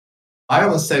I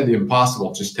always say the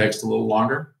impossible just takes a little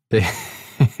longer.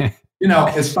 You know,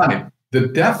 it's funny. The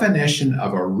definition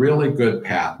of a really good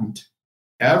patent,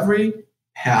 every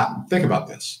patent, think about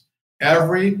this.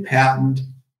 Every patent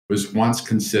was once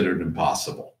considered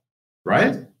impossible,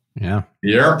 right? Yeah.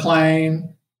 The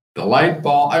airplane, the light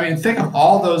bulb. I mean, think of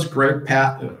all those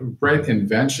great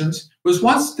inventions was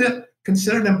once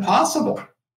considered impossible.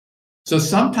 So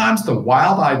sometimes the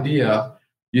wild idea,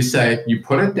 you say, you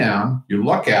put it down, you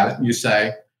look at it, and you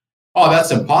say, oh,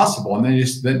 that's impossible. And then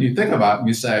you think about it and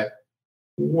you say,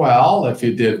 well, if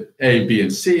you did A, B,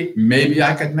 and C, maybe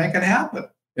I could make it happen.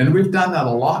 And we've done that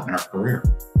a lot in our career.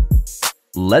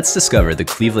 Let's discover the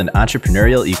Cleveland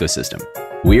entrepreneurial ecosystem.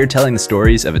 We are telling the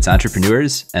stories of its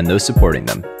entrepreneurs and those supporting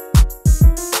them.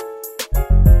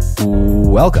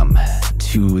 Welcome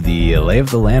to the Lay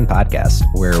of the Land podcast,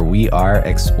 where we are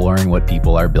exploring what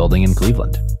people are building in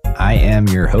Cleveland. I am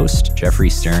your host, Jeffrey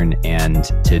Stern, and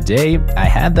today I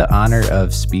had the honor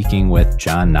of speaking with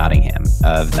John Nottingham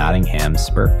of Nottingham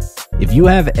Spirk. If you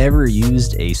have ever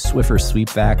used a Swiffer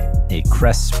Sweep+Vac, a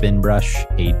Crest Spinbrush,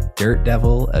 a Dirt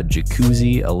Devil, a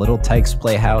Jacuzzi, a Little Tikes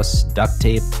Playhouse, duct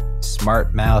tape,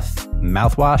 SmartMouth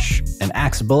Mouthwash, an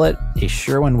Axe Bullet, a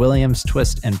Sherwin-Williams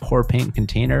Twist Pour paint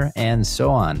container, and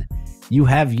so on, you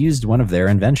have used one of their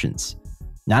inventions.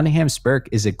 Nottingham Spirk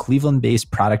is a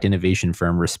Cleveland-based product innovation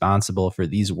firm responsible for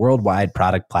these worldwide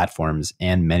product platforms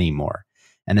and many more,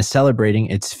 and is celebrating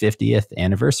its 50th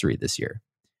anniversary this year.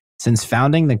 Since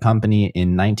founding the company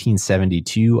in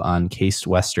 1972 on Case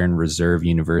Western Reserve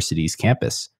University's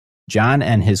campus, John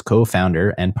and his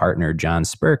co-founder and partner, John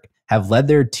Spirk, have led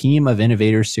their team of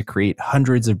innovators to create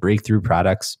hundreds of breakthrough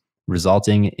products,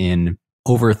 resulting in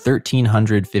over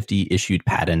 1,350 issued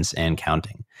patents and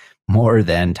counting, more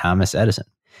than Thomas Edison.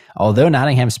 Although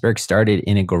Nottingham Spirk started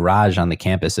in a garage on the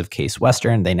campus of Case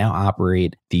Western, they now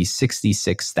operate the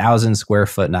 66,000 square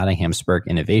foot Nottingham Spirk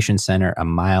Innovation Center a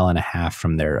mile and a half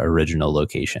from their original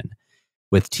location.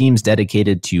 With teams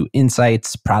dedicated to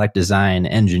insights, product design,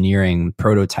 engineering,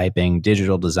 prototyping,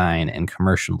 digital design, and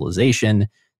commercialization,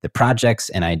 the projects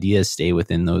and ideas stay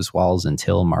within those walls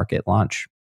until market launch.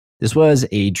 This was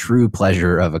a true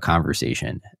pleasure of a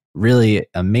conversation. Really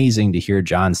amazing to hear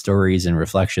John's stories and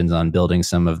reflections on building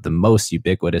some of the most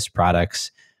ubiquitous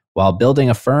products while building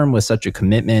a firm with such a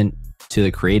commitment to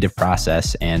the creative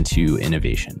process and to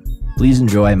innovation. Please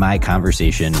enjoy my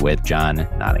conversation with John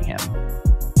Nottingham.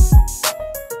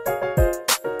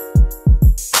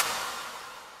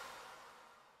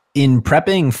 In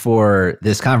prepping for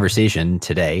this conversation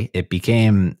today, it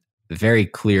became very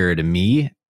clear to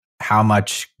me how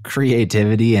much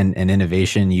creativity and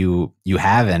innovation you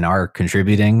have and are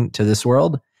contributing to this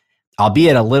world,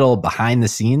 albeit a little behind the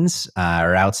scenes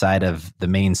or outside of the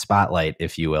main spotlight,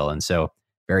 if you will. And so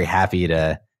very happy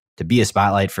to be a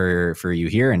spotlight for you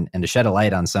here and to shed a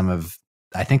light on some of,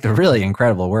 I think, the really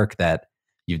incredible work that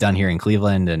you've done here in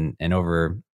Cleveland and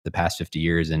over the past 50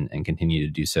 years and continue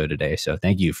to do so today. So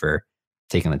thank you for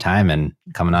taking the time and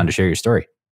coming on to share your story.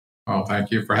 Oh,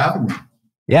 thank you for having me.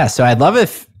 Yeah. So I'd love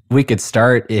if we could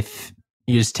start if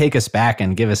you just take us back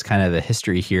and give us kind of the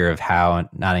history here of how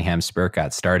Nottingham Spirk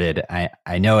got started.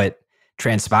 I know it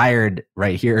transpired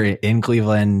right here in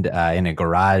Cleveland in a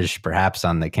garage, perhaps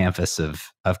on the campus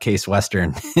of Case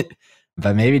Western,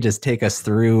 but maybe just take us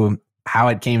through how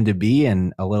it came to be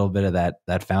and a little bit of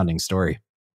that founding story.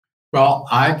 Well,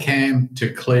 I came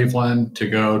to Cleveland to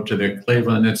go to the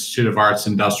Cleveland Institute of Arts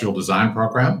Industrial Design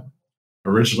program.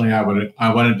 Originally,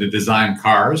 I wanted to design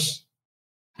cars.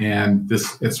 And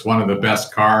it's one of the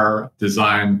best car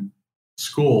design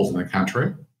schools in the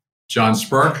country. John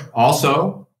Spirk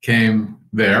also came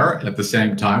there at the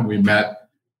same time. We met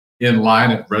in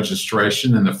line at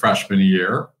registration in the freshman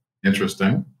year.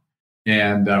 Interesting.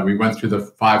 And we went through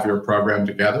the 5-year program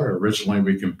together. Originally,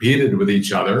 we competed with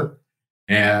each other.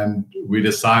 And we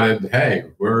decided, hey,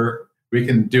 we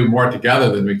can do more together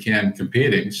than we can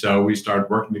competing. So we started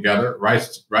working together right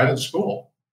at school.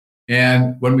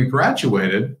 And when we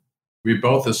graduated, we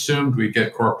both assumed we'd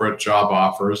get corporate job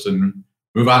offers and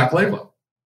move out of Cleveland.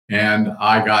 And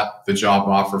I got the job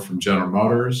offer from General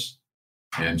Motors,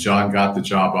 and John got the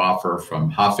job offer from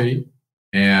Huffy,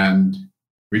 and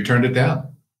we turned it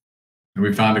down. And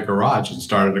we found a garage and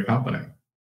started a company.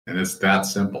 And it's that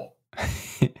simple.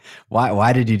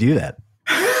 Why did you do that?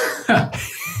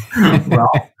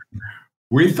 Well,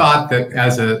 we thought that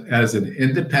as an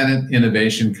independent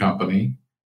innovation company,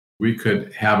 we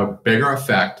could have a bigger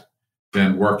effect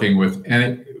than working with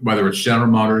whether it's General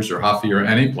Motors or Huffy or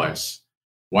any place.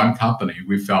 One company,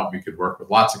 we felt we could work with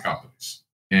lots of companies,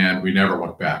 and we never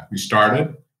went back. We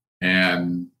started,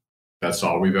 and that's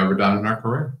all we've ever done in our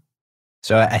career.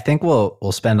 So I think we'll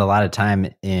spend a lot of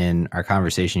time in our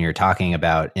conversation here talking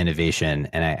about innovation,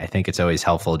 and I think it's always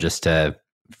helpful just to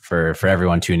for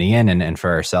everyone tuning in and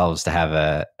for ourselves to have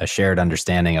a shared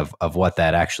understanding of what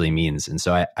that actually means. And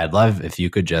so I'd love if you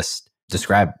could just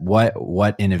describe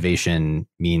what innovation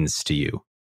means to you.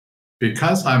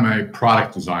 Because I'm a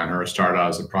product designer, I started out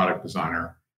as a product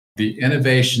designer, the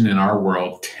innovation in our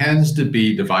world tends to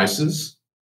be devices,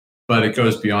 but it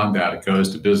goes beyond that. It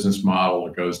goes to business model,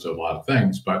 it goes to a lot of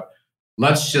things. But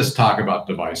let's just talk about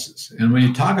devices. And when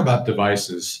you talk about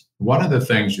devices, one of the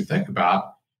things you think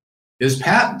about is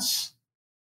patents,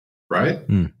 right?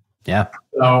 Yeah.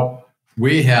 So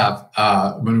we have,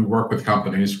 when we work with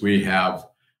companies, we have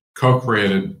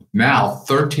co-created now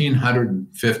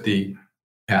 1,350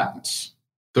 patents,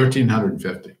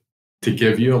 1,350. To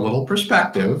give you a little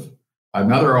perspective,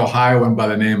 another Ohioan by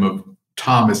the name of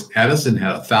Thomas Edison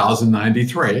had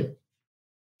 1,093.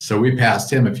 So we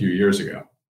passed him a few years ago.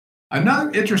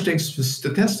 Another interesting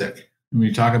statistic when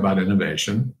you talk about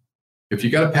innovation, if you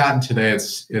get a patent today,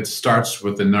 it starts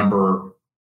with the number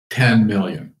 10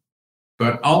 million,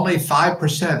 but only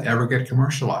 5% ever get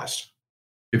commercialized.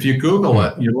 If you Google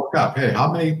it, you look up, hey,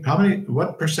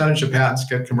 what percentage of patents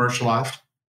get commercialized?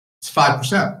 It's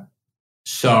 5%.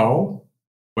 So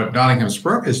what Nottingham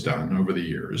Spirk has done over the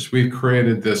years, we've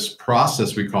created this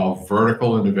process we call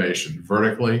vertical innovation,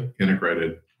 vertically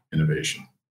integrated innovation.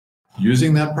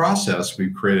 Using that process,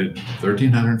 we've created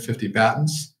 1,350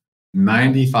 patents,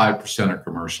 95% are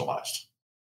commercialized.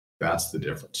 That's the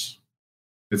difference.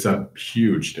 It's a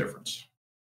huge difference.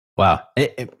 Wow.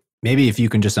 Maybe if you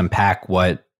can just unpack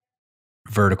what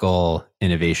vertical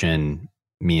innovation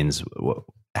means,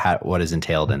 what is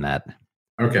entailed in that?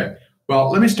 Okay.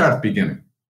 Well, let me start at the beginning.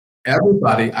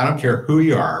 Everybody, I don't care who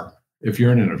you are, if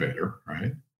you're an innovator,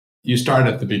 right? You start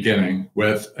at the beginning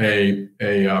with a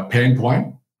pain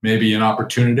point, maybe an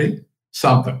opportunity,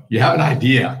 something. You have an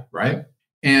idea, right?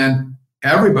 And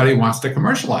everybody wants to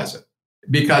commercialize it.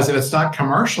 Because if it's not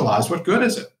commercialized, what good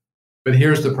is it? But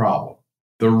here's the problem.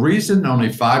 The reason only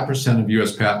 5% of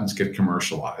US patents get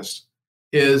commercialized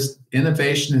is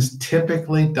innovation is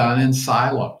typically done in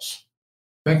silos.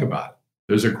 Think about it.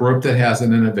 There's a group that has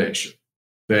an innovation.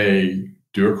 They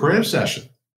do a creative session.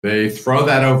 They throw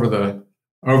that over the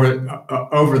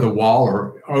wall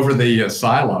or over the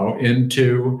silo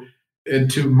into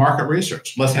market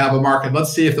research. Let's have a market.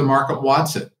 Let's see if the market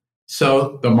wants it.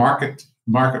 So the market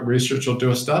research will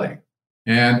do a study,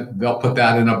 and they'll put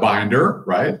that in a binder,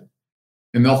 right?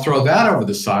 And they'll throw that over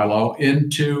the silo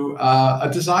into a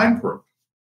design group.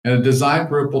 And a design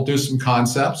group will do some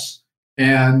concepts,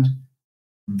 and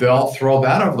they'll throw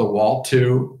that over the wall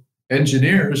to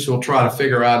engineers who will try to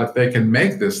figure out if they can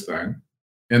make this thing,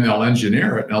 and they'll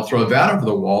engineer it, and they'll throw that over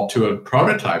the wall to a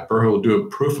prototyper who will do a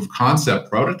proof of concept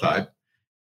prototype,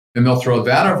 and they'll throw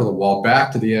that over the wall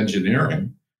back to the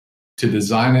engineering to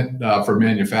design it for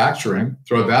manufacturing,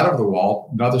 throw that over the wall,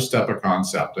 another step of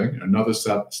concepting, another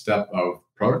step of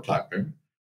prototyping,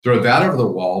 throw that over the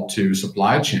wall to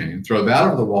supply chain, throw that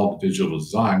over the wall to digital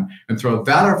design, and throw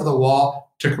that over the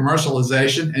wall to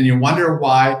commercialization. And you wonder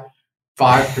why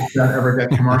 5% ever get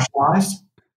commercialized.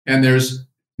 And there's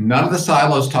none of the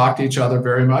silos talk to each other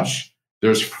very much.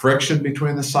 There's friction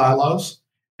between the silos.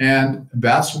 And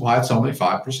that's why it's only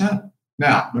 5%.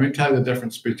 Now, let me tell you the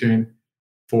difference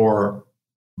for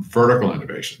vertical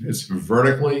innovation. It's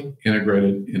vertically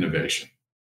integrated innovation.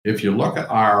 If you look at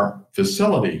our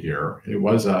facility here, it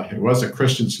was a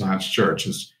Christian Science church.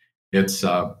 It's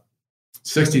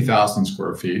 60,000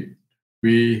 square feet.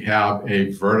 We have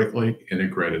a vertically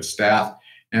integrated staff,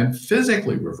 and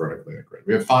physically we're vertically integrated.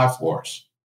 We have 5 floors.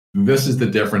 This is the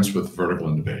difference with vertical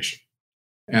innovation.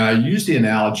 And I use the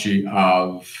analogy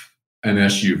of an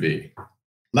SUV.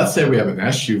 Let's say we have an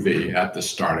SUV at the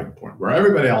starting point where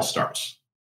everybody else starts,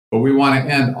 but we want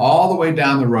to end all the way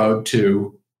down the road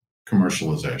to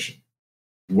commercialization.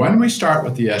 When we start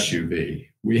with the SUV,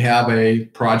 we have a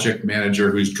project manager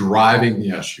who's driving the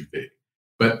SUV.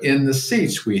 But in the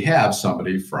seats, we have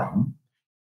somebody from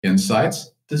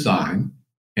insights, design,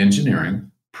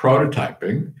 engineering,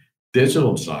 prototyping,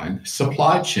 digital design,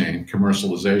 supply chain,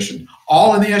 commercialization,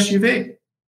 all in the SUV.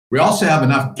 We also have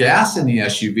enough gas in the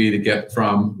SUV to get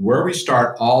from where we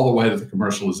start all the way to the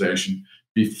commercialization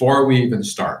before we even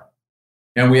start.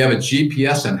 And we have a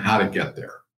GPS on how to get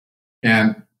there.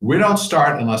 And we don't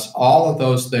start unless all of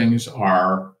those things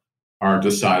are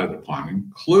decided upon,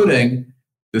 including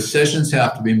decisions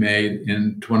have to be made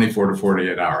in 24 to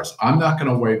 48 hours. I'm not going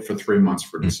to wait for 3 months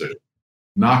for a decision.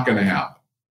 Not going to happen.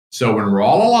 So when we're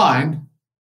all aligned,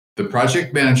 the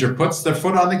project manager puts their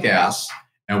foot on the gas,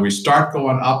 and we start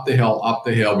going up the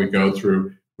hill. We go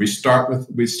through We start with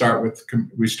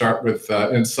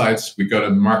insights. We go to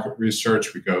market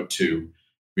research. We go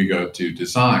to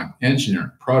design,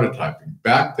 engineering, prototyping,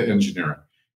 back to engineering,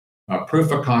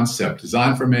 proof of concept,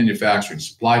 design for manufacturing,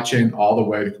 supply chain, all the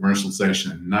way to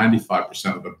commercialization, and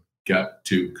 95% of them get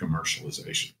to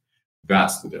commercialization.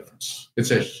 That's the difference. It's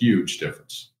a huge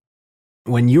difference.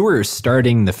 When you were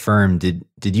starting the firm, did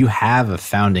you have a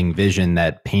founding vision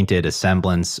that painted a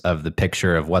semblance of the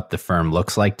picture of what the firm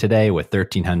looks like today with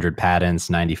 1,300 patents,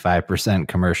 95%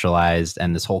 commercialized,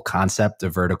 and this whole concept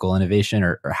of vertical innovation?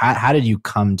 Or how did you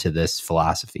come to this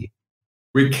philosophy?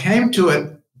 We came to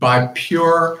it by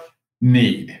pure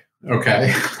need,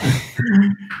 okay?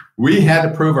 We had to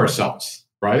prove ourselves,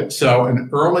 right? So an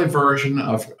early version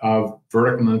of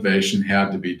vertical innovation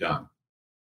had to be done.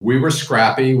 We were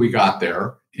scrappy. We got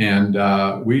there, and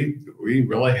we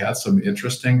really had some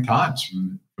interesting times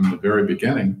from the very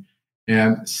beginning.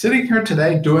 And sitting here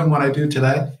today, doing what I do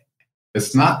today,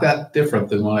 it's not that different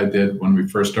than what I did when we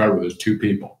first started with those two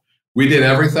people. We did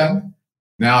everything.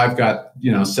 Now I've got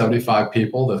 75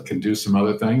 people that can do some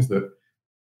other things that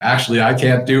actually I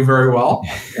can't do very well,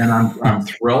 and I'm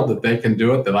thrilled that they can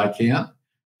do it that I can't.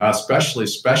 Especially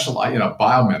specialized,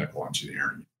 biomedical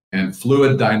engineering and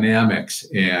fluid dynamics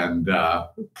and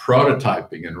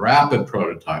prototyping and rapid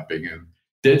prototyping and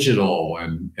digital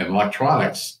and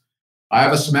electronics. I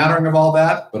have a smattering of all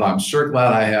that, but I'm sure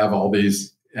glad I have all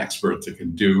these experts that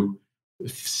can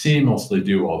seamlessly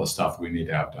do all the stuff we need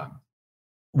to have done.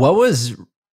 What was,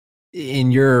 in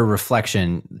your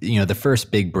reflection, the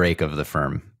first big break of the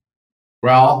firm?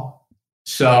 Well,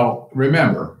 so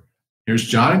remember, here's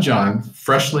John and John,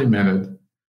 freshly minted,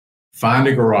 find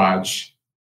a garage.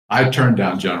 I turned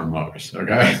down General Motors,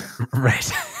 okay? Right.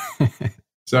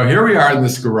 So here we are in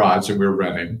this garage that we're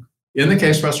renting in the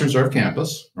Case Western Reserve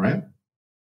campus, right?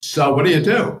 So what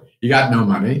do? You got no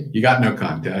money, you got no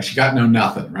contacts, you got no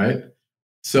nothing, right?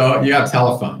 So you got a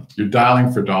telephone, you're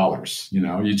dialing for dollars.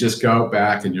 You just go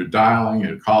back and you're dialing,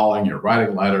 you're calling, you're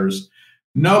writing letters.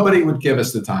 Nobody would give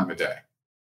us the time of day,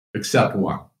 except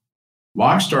one.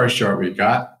 Long story short, we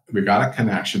got a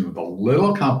connection with a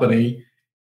little company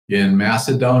in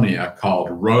Macedonia called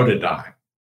Rotodyne.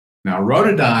 Now,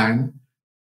 Rotodyne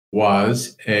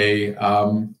was a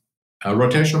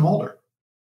rotational molder.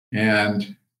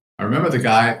 And I remember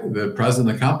the president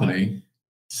of the company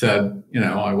said,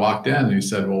 I walked in and he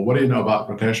said, well, what do you know about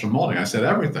rotational molding? I said,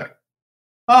 everything.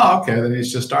 Oh, okay, then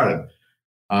he's just started.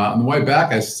 On the way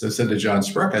back, I said to John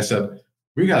Spirk, I said,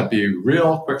 we got to be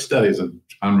real quick studies on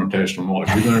rotational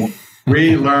molding.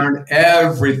 We learned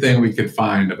everything we could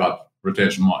find about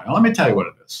rotational molding. Now, let me tell you what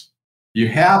it is. You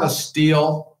have a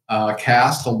steel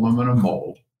cast aluminum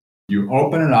mold. You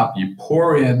open it up. You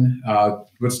pour in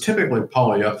what's typically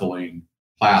polyethylene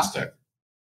plastic.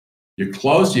 You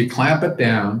clamp it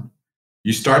down.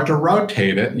 You start to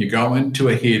rotate it. You go into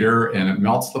a heater, and it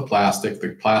melts the plastic. The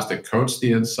plastic coats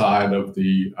the inside of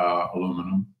the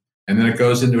aluminum. And then it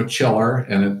goes into a chiller,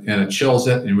 and it chills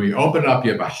it. And when you open it up,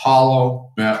 you have a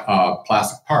hollow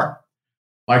plastic part,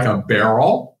 like a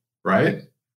barrel, right?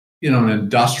 An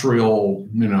industrial,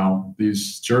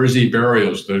 these Jersey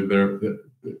barriers, the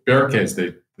barricades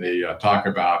they talk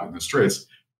about in the streets.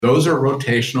 Those are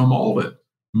rotational molded,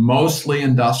 mostly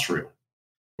industrial.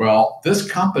 Well, this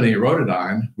company,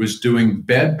 Rotodyne, was doing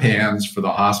bedpans for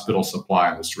the hospital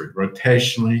supply industry,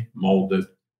 rotationally molded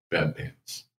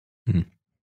bedpans. Mm-hmm.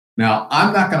 Now,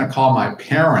 I'm not going to call my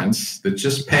parents that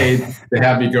just paid to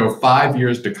have me go 5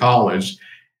 years to college,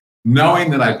 knowing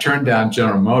that I turned down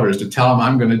General Motors, to tell them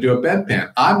I'm going to do a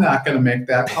bedpan. I'm not going to make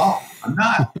that call. I'm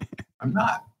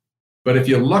not. But if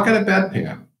you look at a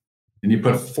bedpan and you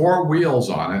put 4 wheels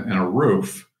on it and a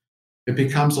roof, it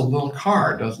becomes a little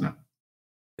car, doesn't it?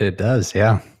 It does,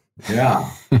 yeah. Yeah.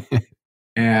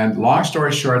 And long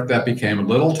story short, that became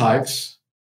Little Tikes.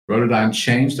 Rotodyne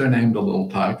changed their name to Little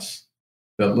Tikes.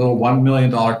 That little $1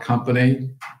 million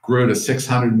company grew to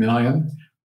 $600 million.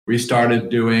 We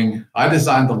started I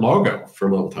designed the logo for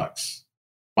Little Tikes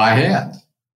by hand.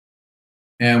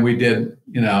 And we did,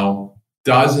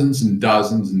 dozens and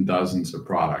dozens and dozens of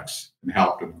products and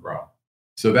helped them grow.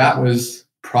 So that was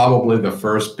probably the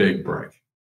first big break.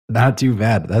 Not too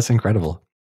bad. That's incredible.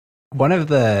 One of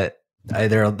there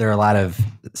are a lot of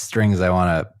strings I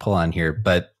want to pull on here,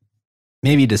 but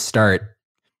maybe to start,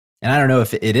 and I don't know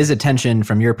if it is a tension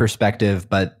from your perspective,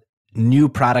 but new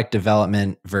product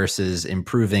development versus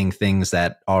improving things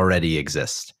that already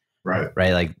exist. Right.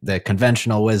 Like the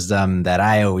conventional wisdom that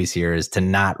I always hear is to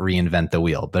not reinvent the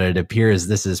wheel, but it appears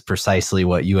this is precisely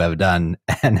what you have done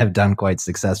and have done quite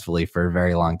successfully for a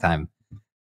very long time.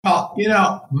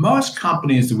 Well, most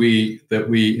companies that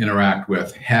we interact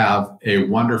with have a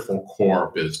wonderful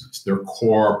core business, their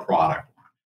core product.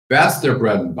 That's their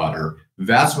bread and butter.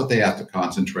 That's what they have to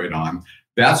concentrate on.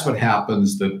 That's what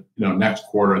happens that, next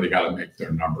quarter they got to make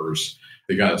their numbers.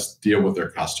 They got to deal with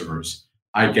their customers.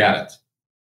 I get it.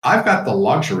 I've got the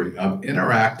luxury of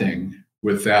interacting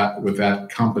with that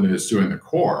company that's doing the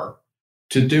core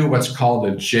to do what's called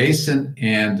adjacent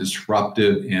and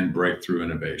disruptive and breakthrough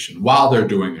innovation while they're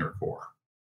doing their core.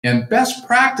 And best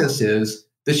practice is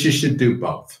that you should do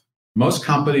both. Most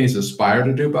companies aspire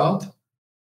to do both,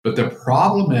 but the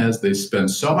problem is they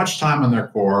spend so much time on their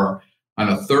core. On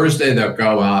a Thursday, they'll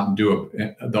go out and do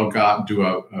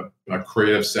a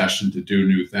creative session to do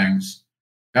new things.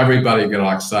 Everybody get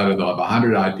all excited. They'll have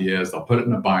 100 ideas. They'll put it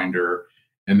in a binder,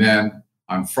 and then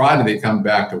on Friday they come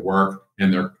back to work,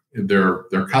 and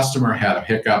their customer had a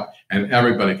hiccup, and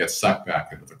everybody gets sucked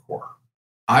back into the core.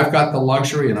 I've got the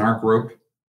luxury in our group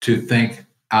to think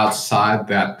outside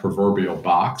that proverbial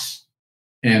box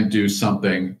and do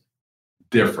something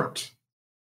different.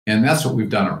 And that's what we've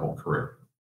done our whole career.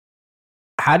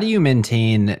 How do you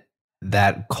maintain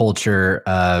that culture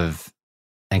of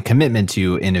and commitment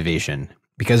to innovation?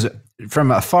 Because from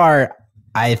afar,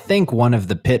 I think one of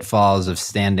the pitfalls of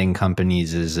standing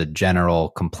companies is a general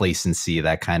complacency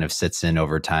that kind of sits in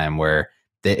over time, where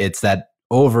it's that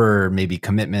over maybe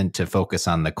commitment to focus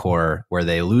on the core, where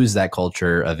they lose that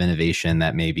culture of innovation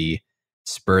that maybe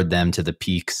spurred them to the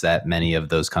peaks that many of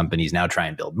those companies now try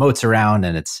and build moats around.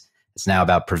 And it's now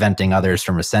about preventing others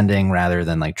from ascending rather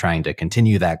than like trying to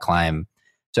continue that climb.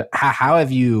 So how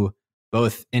have you,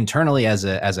 both internally as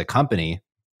a company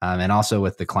and also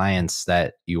with the clients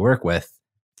that you work with,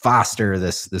 foster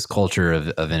this culture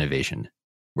of innovation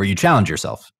where you challenge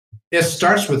yourself? It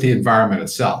starts with the environment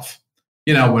itself.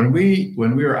 When we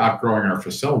were outgrowing our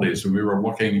facilities, when we were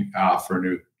looking for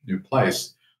a new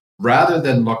place, rather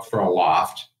than look for a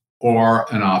loft or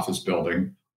an office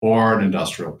building or an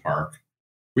industrial park,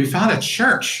 we found a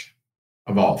church,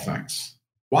 of all things.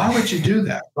 Why would you do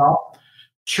that? Well,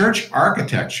 church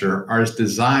architecture is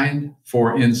designed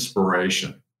for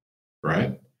inspiration,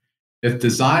 right? It's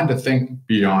designed to think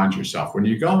beyond yourself. When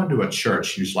you go into a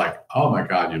church, you're like, oh my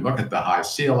God, you look at the high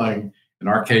ceiling. In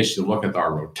our case, you look at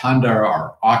our rotunda,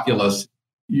 our oculus.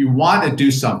 You want to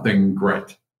do something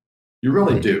great. You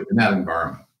really do in that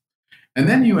environment. And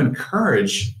then you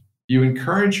encourage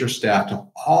your staff to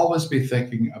always be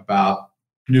thinking about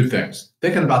new things,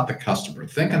 thinking about the customer,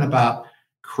 thinking about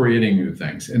creating new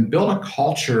things, and build a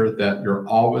culture that you're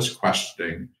always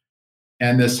questioning.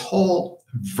 And this whole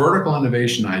vertical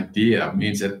innovation idea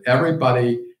means that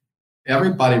everybody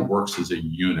works as a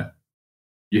unit.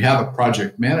 You have a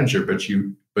project manager,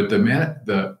 but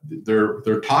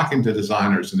they're talking to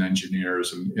designers and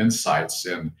engineers and insights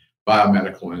and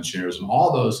biomedical engineers and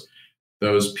all those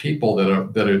people that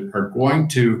are going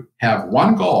to have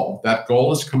one goal. That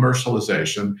goal is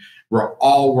commercialization. We're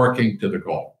all working to the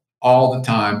goal all the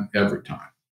time, every time.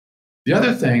 The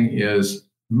other thing is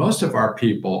most of our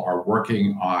people are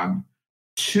working on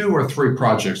 2 or 3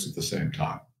 projects at the same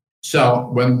time. So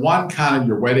when one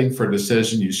you're waiting for a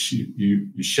decision,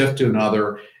 you shift to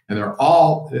another, and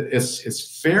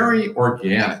it's very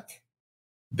organic.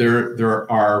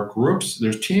 There are groups,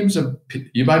 there's teams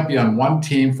you might be on one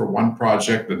team for one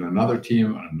project and another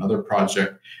team on another project,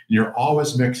 and you're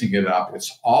always mixing it up.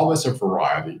 It's always a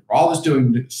variety. We're always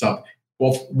doing something.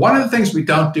 Well, one of the things we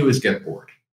don't do is get bored.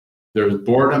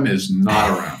 Boredom is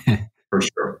not around, for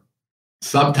sure.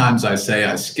 Sometimes I say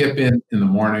I skip in the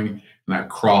morning and I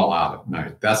crawl out at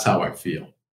night. That's how I feel.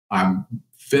 I'm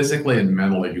physically and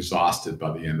mentally exhausted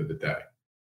by the end of the day.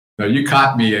 Now, you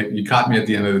caught me at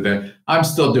the end of the day. I'm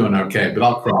still doing okay, but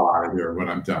I'll crawl out of here when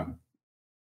I'm done.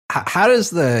 How does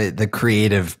the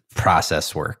creative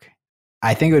process work?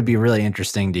 I think it would be really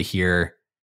interesting to hear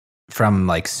from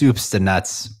like soups to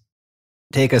nuts.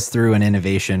 Take us through an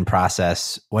innovation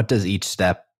process. What does each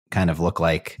step kind of look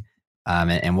like?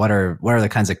 And what are the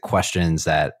kinds of questions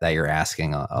that you're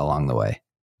asking along the way?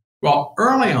 Well,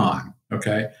 early on,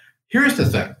 okay, here's the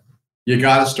thing. You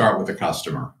got to start with the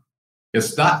customer.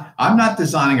 I'm not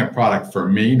designing a product for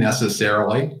me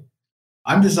necessarily.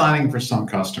 I'm designing for some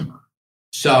customer.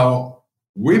 So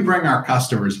we bring our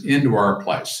customers into our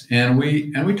place and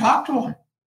we talk to them.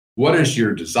 What is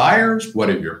your desires? What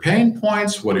are your pain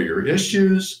points? What are your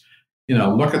issues?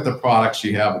 Look at the products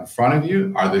you have in front of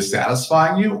you. Are they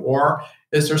satisfying you, or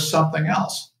is there something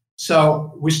else?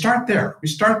 So we start there. We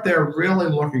start there really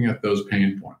looking at those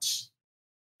pain points.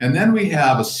 And then we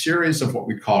have a series of what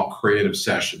we call creative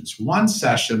sessions. One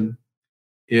session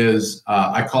is,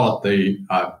 I call it the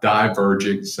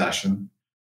diverging session.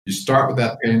 You start with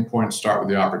that pain point, start with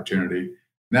the opportunity.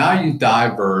 Now you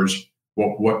diverge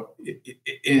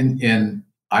in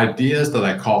ideas that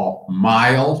I call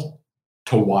mild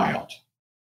to wild.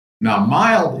 Now,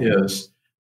 mild is,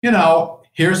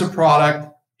 here's a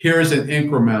product, here's an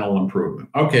incremental improvement.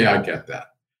 Okay, I get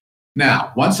that.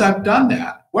 Now, once I've done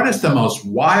that, what is the most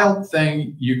wild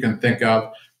thing you can think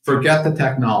of? Forget the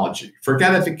technology.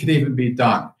 Forget if it could even be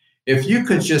done. If you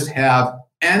could just have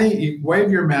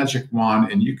wave your magic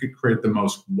wand and you could create the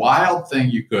most wild thing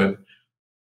you could,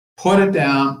 put it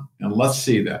down and let's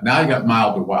see that. Now you got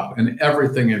mild to wild and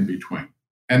everything in between.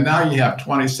 And now you have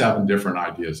 27 different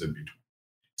ideas in between.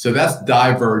 So that's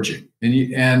diverging.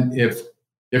 And if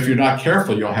you're not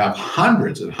careful, you'll have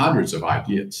hundreds and hundreds of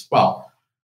ideas. Well,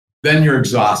 then you're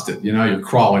exhausted. You're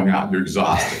crawling out. You're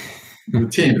exhausted. The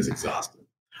team is exhausted.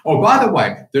 Oh, by the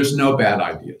way, there's no bad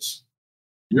ideas.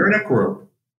 You're in a group.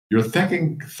 You're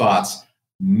thinking thoughts.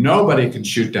 Nobody can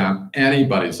shoot down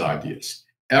anybody's ideas.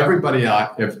 Everybody,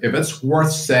 if it's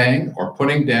worth saying or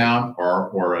putting down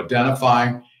or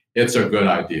identifying, it's a good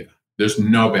idea. There's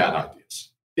no bad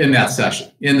ideas in that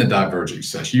session, in the diverging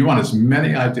session. You want as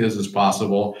many ideas as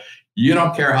possible. You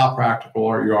don't care how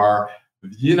practical you are.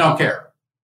 You don't care.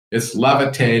 It's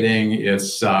levitating.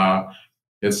 It's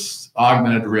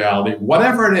augmented reality.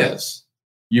 Whatever it is,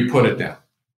 you put it down.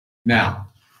 Now,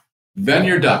 then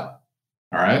you're done.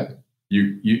 All right?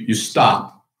 You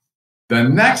stop. The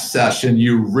next session,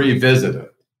 you revisit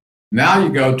it. Now you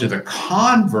go to the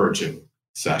converging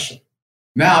session.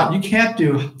 Now, you can't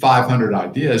do 500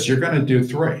 ideas. You're going to do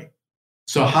 3.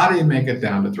 So how do you make it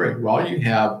down to 3? Well, you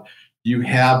have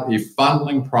a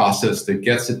funneling process that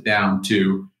gets it down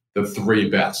to the 3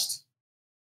 best.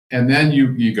 And then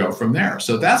you go from there.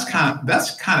 So that's kind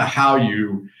of how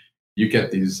you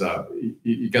get these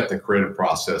you get the creative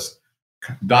process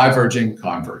diverging,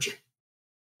 converging.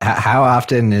 How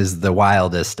often is the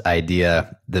wildest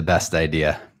idea the best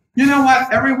idea? You know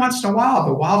what? Every once in a while,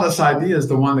 the wildest idea is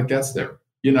the one that gets there.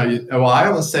 I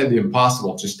always say the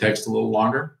impossible just takes a little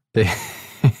longer.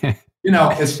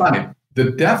 It's funny.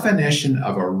 The definition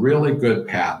of a really good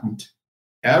patent,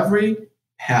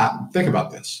 think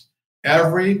about this.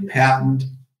 Every patent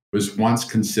was once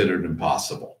considered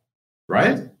impossible,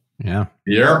 right? Yeah.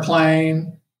 The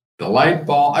airplane, the light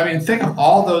bulb. I mean, think of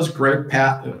all those great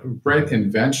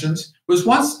inventions was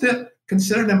once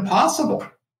considered impossible.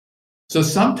 So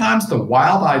sometimes the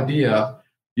wild idea,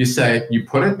 you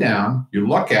put it down, you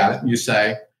look at it, and you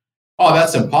say, "Oh,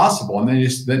 that's impossible." And then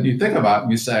you think about it,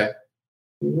 and you say,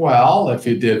 "Well, if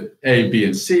you did A, B,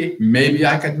 and C, maybe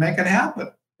I could make it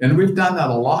happen." And we've done that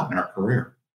a lot in our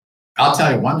career. I'll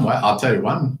tell you one way. I'll tell you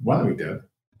one we did.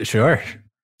 Sure.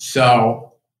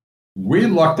 So we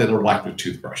looked at electric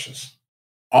toothbrushes.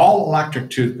 All electric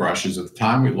toothbrushes at the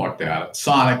time we looked at it,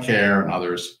 Sonicare and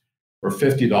others, were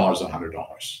 $50,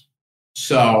 $100.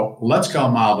 So let's go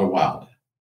mild to wild.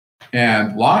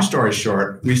 And long story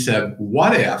short, we said,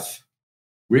 what if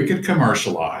we could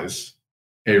commercialize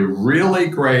a really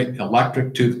great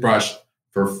electric toothbrush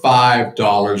for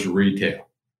 $5 retail?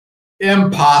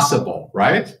 Impossible,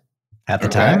 right? At the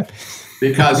time?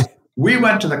 Because we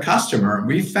went to the customer and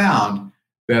we found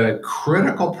that a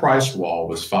critical price wall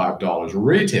was $5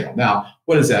 retail. Now,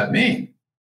 what does that mean?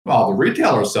 Well, the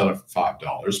retailer will sell it for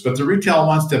 $5, but the retailer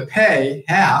wants to pay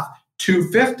half,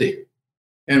 $2.50.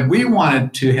 And we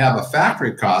wanted to have a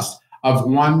factory cost of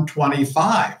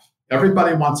 $125.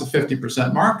 Everybody wants a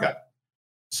 50% markup.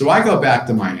 So I go back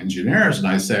to my engineers and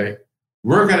I say,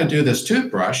 we're going to do this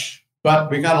toothbrush,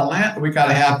 but we got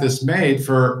to have this made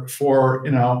for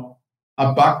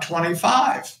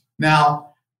 $1.25. Now,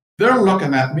 they're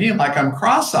looking at me like I'm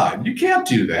cross-eyed. You can't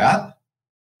do that.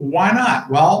 Why not?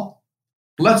 Well,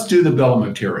 let's do the bill of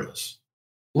materials.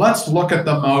 Let's look at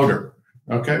the motor.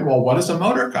 Okay, well, what does a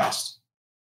motor cost?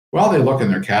 Well, they look in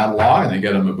their catalog and they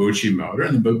get a Mabuchi motor,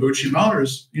 and the Mabuchi motor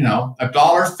is,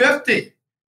 $1.50.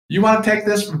 You want to take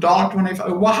this from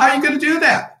 $1.25? Well, how are you going to do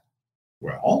that?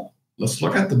 Well, let's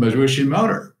look at the Mabuchi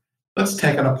motor. Let's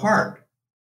take it apart.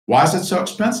 Why is it so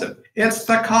expensive? It's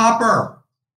the copper.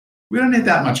 We don't need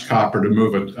that much copper to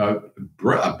move a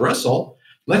bristle.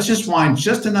 Let's just wind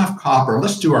just enough copper.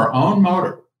 Let's do our own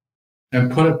motor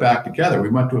and put it back together. We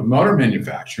went to a motor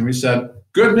manufacturer and we said,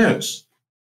 good news.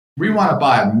 We want to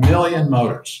buy 1 million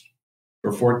motors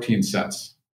for 14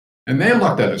 cents. And they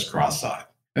looked at us cross-eyed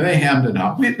and they hemmed it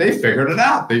up. They figured it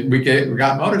out. We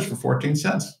got motors for 14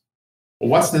 cents. Well,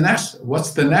 what's the next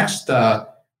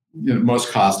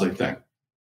most costly thing?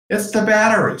 It's the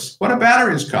batteries. What do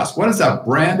batteries cost? What does a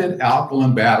branded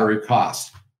alkaline battery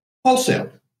cost? Wholesale,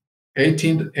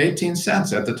 18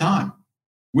 cents at the time.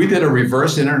 We did a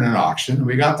reverse internet auction.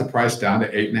 We got the price down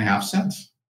to 8.5 cents.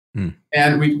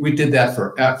 And we did that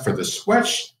for the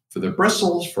switch, for the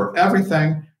bristles, for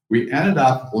everything. We ended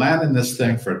up landing this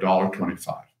thing for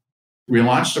 $1.25. We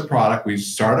launched a product. We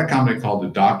started a company called the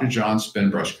Dr. John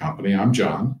Spinbrush Company. I'm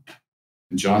John,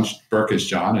 and John Spirk is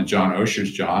John, and John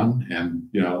Osher's John, and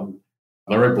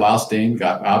Larry Blaustein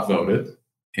got outvoted,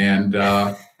 and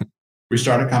we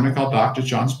started a company called Dr.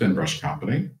 John Spinbrush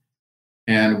Company,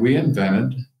 and we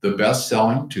invented the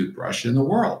best-selling toothbrush in the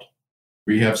world.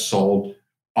 We have sold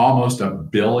almost 1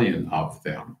 billion of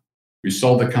them. We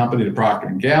sold the company to Procter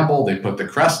 & Gamble. They put the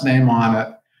Crest name on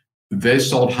it. They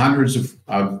sold hundreds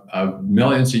of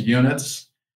millions of units.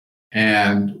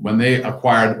 And when they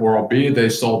acquired Oral-B, they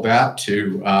sold that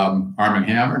to Arm &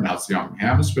 Hammer. Now it's the Arm &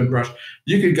 Hammer Spinbrush.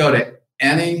 You could go to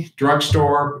any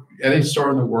drugstore, any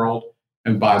store in the world,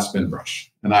 and buy a Spinbrush.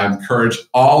 And I encourage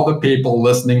all the people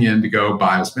listening in to go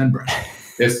buy a Spinbrush.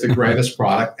 It's the greatest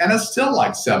product, and it's still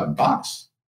like $7.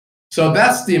 So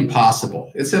that's the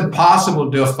impossible. It's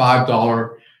impossible to do a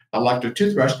 $5 electric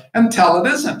toothbrush until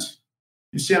it isn't.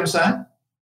 You see what I'm saying?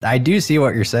 I do see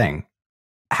what you're saying.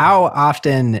 How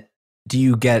often do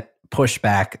you get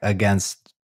pushback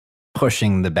against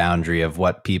pushing the boundary of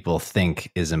what people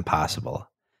think is impossible?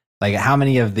 Like, how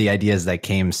many of the ideas that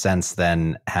came since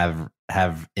then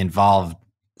have involved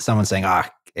someone saying,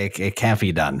 it can't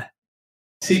be done?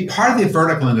 See, part of the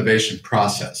vertical innovation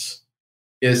process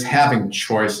is having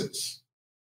choices,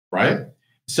 right?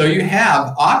 So you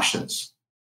have options,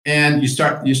 and you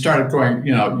started going,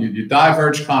 you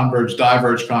diverge, converge,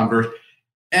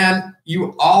 and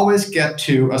you always get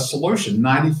to a solution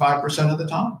 95% of the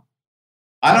time.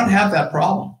 I don't have that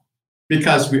problem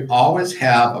because we always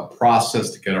have a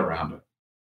process to get around it.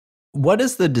 What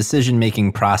does the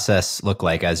decision-making process look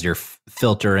like as you're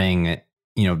filtering,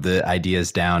 the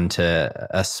ideas down to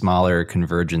a smaller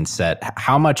convergent set?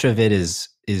 How much of it is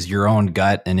your own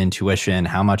gut and intuition?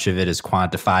 How much of it is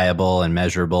quantifiable and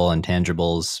measurable and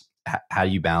tangibles? How do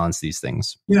you balance these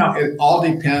things? It all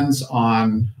depends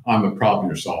on the problem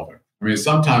you're solving. I mean,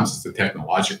 sometimes it's a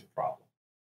technological problem,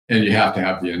 and you have to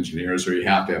have the engineers, or you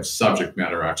have to have subject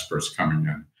matter experts coming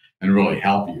in and really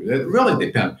help you. It really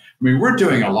depends. I mean, we're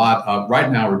doing a lot of,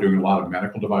 right now, we're doing a lot of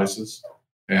medical devices,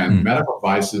 and medical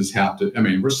devices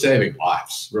we're saving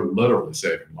lives. We're literally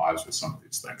saving lives with some of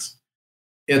these things.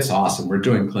 It's awesome. We're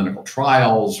doing clinical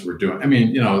trials.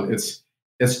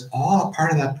 It's all a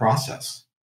part of that process.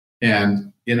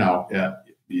 And,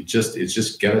 you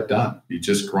just get it done. You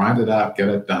just grind it out, get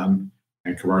it done,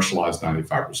 and commercialize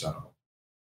 95% of it.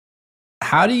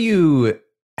 How do you,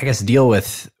 deal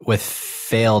with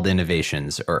failed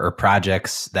innovations or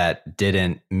projects that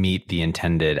didn't meet the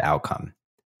intended outcome?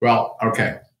 Well,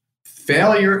 okay.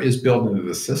 Failure is built into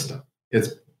the system. It's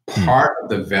part of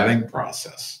the vetting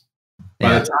process.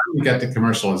 By the time you get to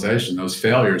commercialization, those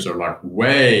failures are like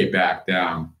way back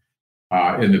down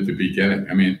into the beginning.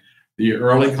 I mean, the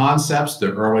early concepts,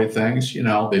 the early things,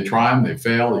 they try them, they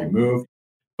fail, you move.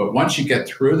 But once you get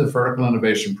through the vertical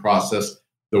innovation process,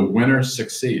 the winners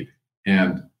succeed.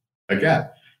 And again,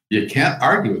 you can't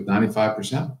argue with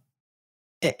 95%.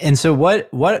 And so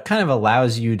what kind of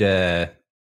allows you to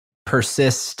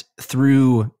persist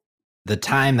through the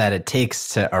time that it takes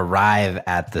to arrive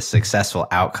at the successful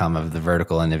outcome of the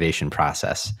vertical innovation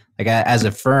process? Like, as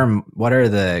a firm, what are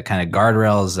the kind of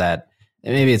guardrails that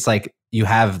maybe it's like you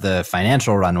have the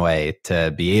financial runway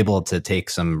to be able to take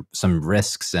some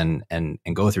risks and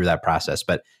go through that process,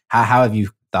 but how have you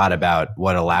thought about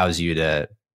what allows you to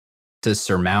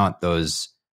surmount those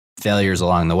failures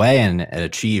along the way and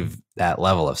achieve that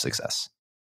level of success?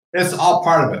 It's all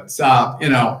part of it.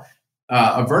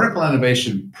 A vertical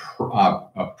innovation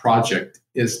project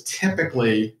is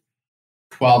typically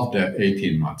 12 to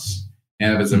 18 months.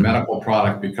 And if it's a medical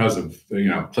product, because of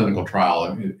clinical trial,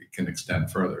 it can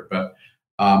extend further. But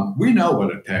we know what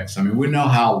it takes. I mean, we know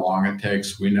how long it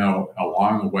takes. We know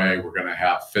along the way we're going to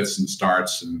have fits and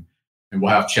starts, and we'll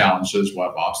have challenges. We'll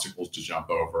have obstacles to jump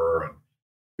over, and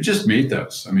we just meet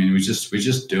those. I mean, we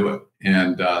just do it.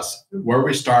 And where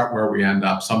we start, where we end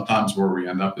up, sometimes where we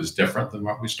end up is different than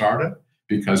what we started,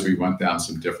 because we went down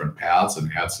some different paths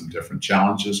and had some different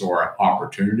challenges or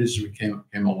opportunities we came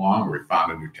along, or we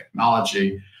found a new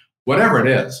technology. Whatever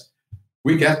it is,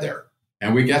 we get there.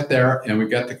 And we get there and we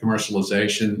get to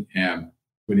commercialization. And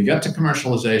when you get to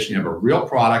commercialization, you have a real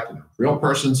product in a real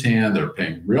person's hand. They're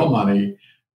paying real money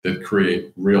that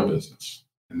create real business.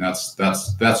 And that's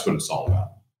what it's all about.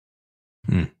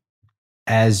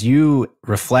 As you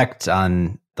reflect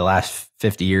on the last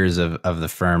 50 years of the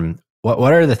firm,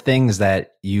 what are the things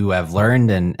that you have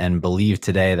learned and believe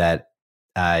today that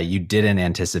you didn't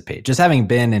anticipate? Just having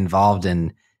been involved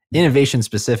in innovation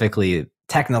specifically,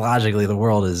 technologically, the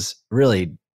world has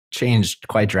really changed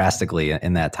quite drastically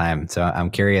in that time. So I'm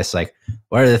curious, like,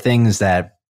 what are the things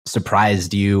that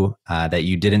surprised you that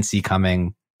you didn't see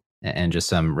coming, and just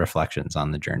some reflections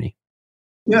on the journey?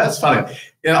 Yeah, it's funny.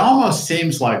 It almost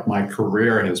seems like my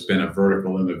career has been a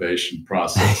vertical innovation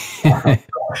process.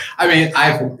 I mean,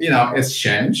 it's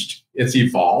changed, it's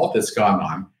evolved, it's gone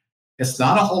on. It's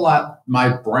not a whole lot. My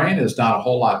brain is not a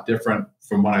whole lot different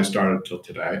from when I started till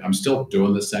today. I'm still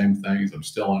doing the same things. I'm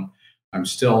still,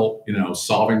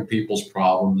 solving people's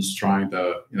problems, trying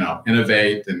to,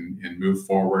 innovate and move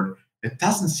forward. It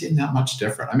doesn't seem that much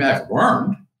different. I mean, I've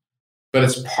learned, but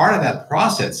it's part of that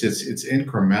process. It's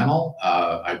incremental.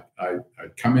 I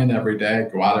come in every day,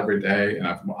 go out every day, and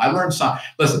I learn something.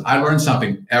 Listen, I learn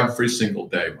something every single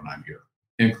day when I'm here,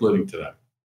 including today.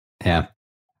 Yeah.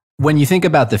 When you think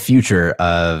about the future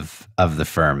of the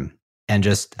firm and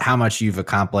just how much you've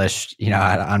accomplished,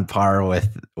 on par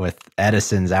with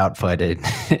Edison's output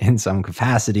in some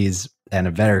capacities and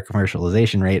a better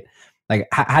commercialization rate, like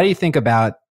how do you think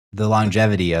about the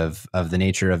longevity of the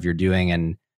nature of your doing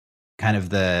and kind of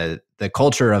the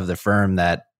culture of the firm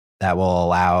that will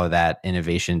allow that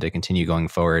innovation to continue going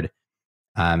forward?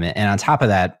 And on top of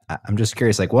that, I'm just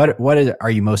curious, like what are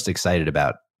you most excited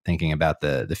about thinking about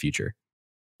the future?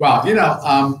 Well,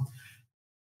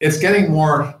 it's getting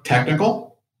more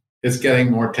technical. It's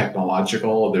getting more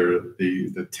technological.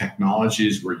 The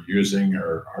technologies we're using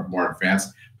are more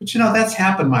advanced. But that's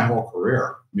happened my whole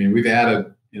career. I mean, we've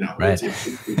added. Right.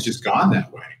 It's just gone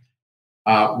that way.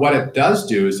 What it does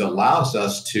do is allows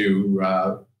us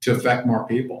to affect more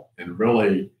people, and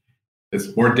really,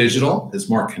 it's more digital, it's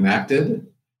more connected,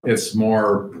 it's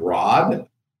more broad,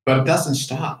 but it doesn't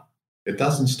stop. It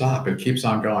doesn't stop. It keeps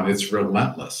on going. It's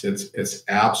relentless. It's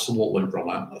absolutely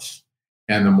relentless.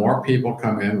 And the more people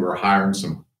come in, we're hiring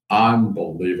some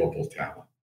unbelievable talent.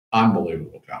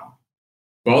 Unbelievable talent.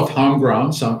 Both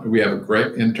homegrown. We have a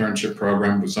great internship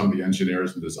program with some of the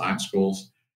engineers and design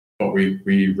schools, but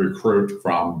we recruit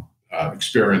from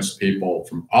experienced people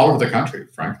from all over the country,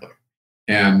 frankly.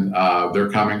 And they're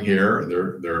coming here.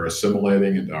 They're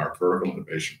assimilating into our vertical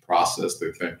innovation process.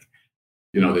 They think,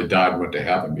 they died and went to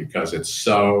heaven because it's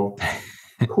so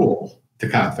cool to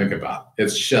kind of think about.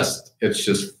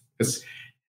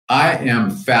 I am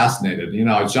fascinated.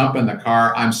 I jump in the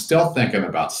car, I'm still thinking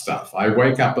about stuff. I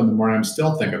wake up in the morning, I'm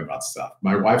still thinking about stuff.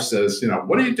 My wife says,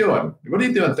 what are you doing? What are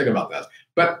you doing thinking about that?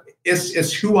 But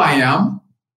it's who I am.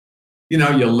 You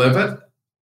live it,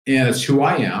 and it's who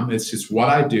I am. It's just what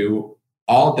I do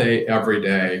all day, every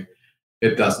day.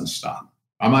 It doesn't stop.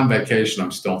 I'm on vacation,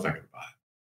 I'm still thinking about it.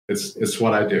 It's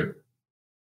what I do.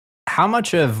 How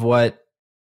much of what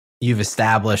you've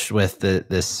established with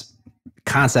this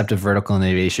concept of vertical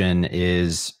innovation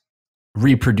is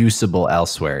reproducible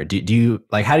elsewhere? Do you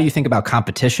how do you think about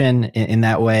competition in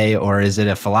that way, or is it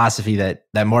a philosophy that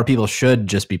more people should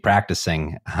just be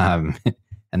practicing, and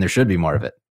there should be more of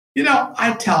it?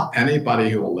 I tell anybody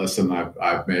who will listen.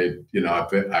 I've made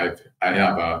I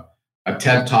have a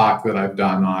TED talk that I've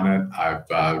done on it.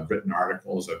 I've written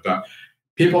articles. I've done.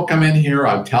 People come in here,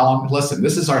 I tell them, listen,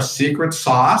 this is our secret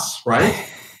sauce, right?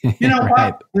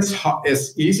 Right. What?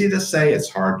 It's easy to say, it's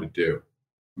hard to do.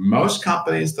 Most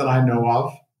companies that I know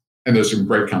of, and there's some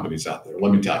great companies out there,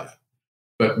 let me tell you,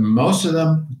 but most of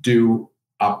them do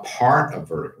a part of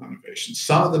vertical innovation.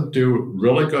 Some of them do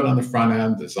really good on the front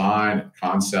end, design and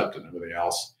concept and everything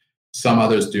else. Some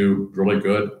others do really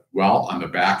well on the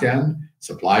back end,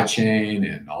 supply chain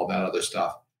and all that other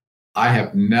stuff. I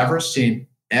have never seen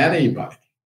anybody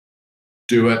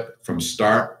do it from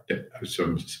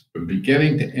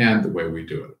beginning to end the way we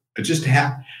do it. It just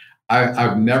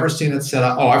I've never seen it set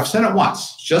up. Oh, I've seen it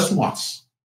once, just once,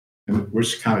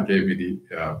 which kind of gave me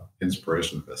the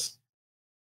inspiration of this.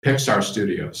 Pixar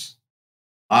Studios.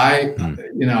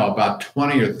 About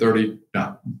 20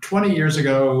 years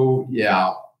ago,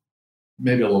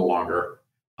 maybe a little longer,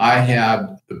 I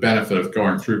had the benefit of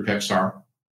going through Pixar.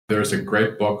 There's a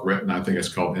great book written, I think it's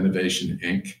called Innovation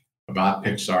Inc., about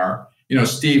Pixar.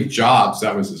 Steve Jobs,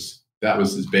 that was his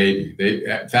baby.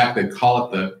 In fact, they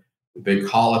call it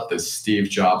the Steve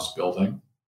Jobs building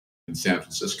in San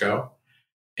Francisco.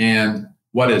 And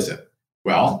what is it?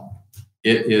 Well,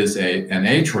 it is an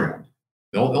atrium.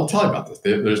 They'll tell you about this.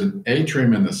 There's an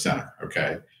atrium in the center,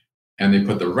 okay? And they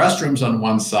put the restrooms on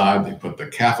one side, they put the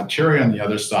cafeteria on the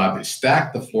other side, they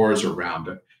stack the floors around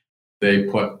it. They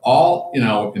put all,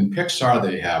 in Pixar,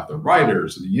 they have the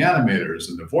writers and the animators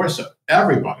and the voice of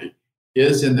everybody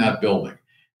is in that building.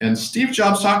 And Steve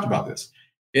Jobs talked about this.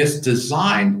 It's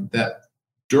designed that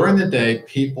during the day,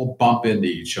 people bump into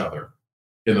each other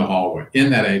in the hallway, in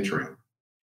that atrium,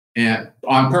 and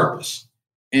on purpose.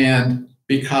 And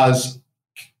because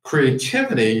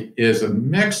creativity is a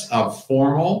mix of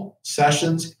formal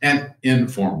sessions and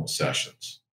informal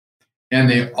sessions. And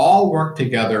they all work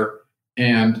together,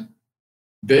 and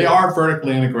they are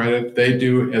vertically integrated. They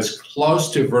do as close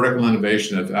to vertical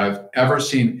innovation as I've ever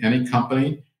seen any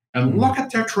company. And look at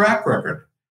their track record.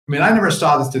 I mean, I never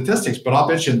saw the statistics, but I'll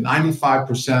bet you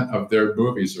 95% of their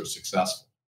movies are successful.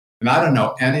 And I don't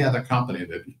know any other company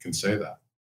that can say that.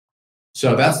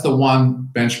 So that's the one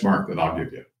benchmark that I'll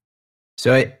give you.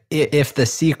 So if the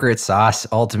secret sauce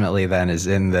ultimately then is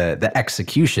in the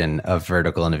execution of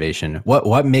vertical innovation,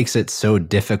 what makes it so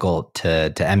difficult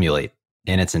to emulate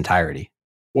in its entirety?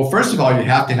 Well, first of all, you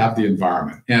have to have the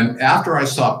environment. And after I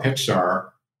saw Pixar,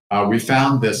 we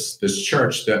found this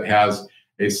church that has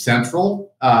a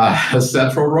central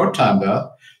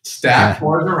rotunda, staff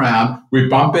floors around. We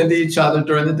bump into each other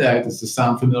during the day. Does this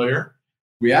sound familiar?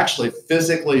 We actually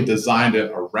physically designed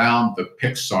it around the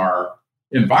Pixar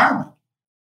environment.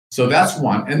 So that's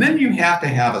one. And then you have to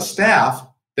have a staff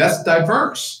that's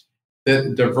diverse,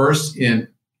 diverse in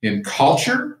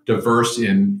culture, diverse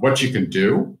in what you can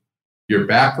do, your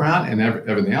background, and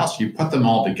everything else. You put them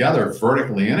all together,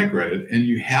 vertically integrated, and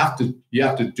you have to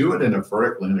do it in a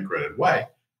vertically integrated way.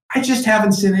 I just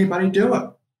haven't seen anybody do it.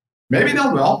 Maybe they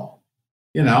will,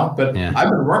 but I've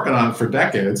been working on it for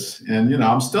decades, and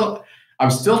I'm still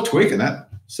tweaking it.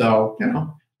 So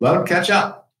let them catch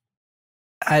up.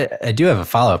 I do have a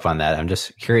follow-up on that. I'm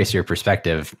just curious your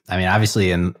perspective. I mean,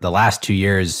 obviously in the last 2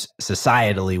 years,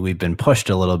 societally, we've been pushed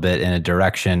a little bit in a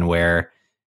direction where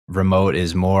remote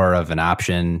is more of an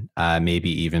option, maybe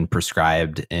even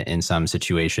prescribed in some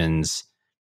situations.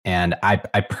 And I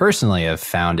personally have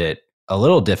found it a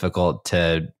little difficult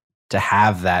to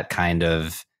have that kind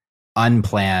of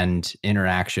unplanned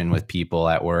interaction with people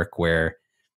at work, where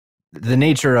the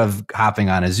nature of hopping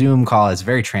on a Zoom call is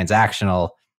very transactional.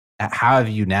 How have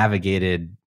you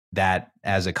navigated that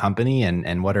as a company,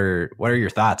 and what are your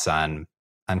thoughts on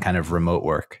kind of remote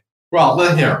work? Well,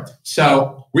 look here.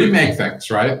 So we make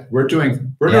things, right? We're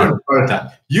doing a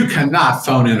prototype. You cannot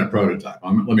phone in a prototype.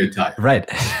 Let me tell you. Right.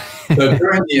 So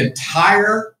during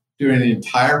the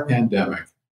entire pandemic,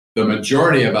 the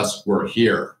majority of us were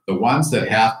here. The ones that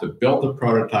have to build the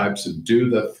prototypes and do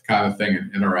the kind of thing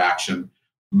and interaction.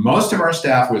 Most of our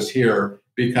staff was here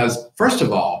because, first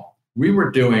of all, we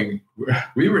were doing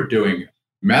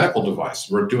medical devices.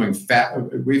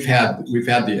 We've had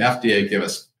the FDA give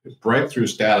us breakthrough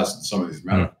status in some of these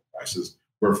medical devices.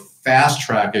 We're fast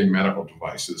tracking medical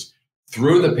devices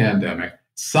through the pandemic,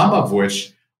 some of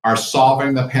which are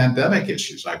solving the pandemic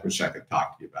issues, which I could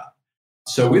talk to you about.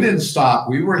 So we didn't stop.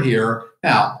 We were here.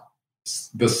 Now,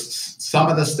 some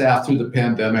of the staff through the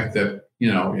pandemic that,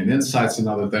 in insights and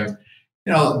other things,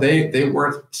 they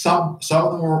worked, some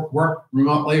of them worked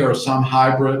remotely or some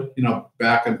hybrid,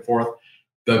 back and forth.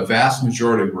 The vast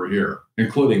majority were here,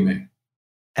 including me.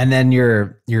 And then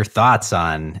your thoughts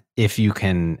on if you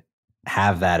can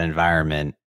have that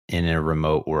environment in a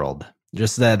remote world,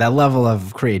 just that level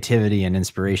of creativity and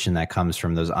inspiration that comes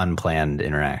from those unplanned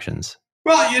interactions.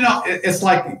 Well, it's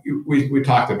like we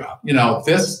talked about,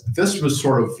 this was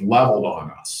sort of leveled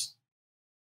on us.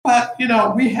 But,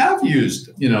 we have used,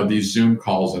 these Zoom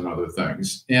calls and other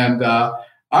things. And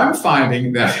I'm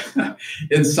finding that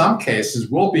in some cases,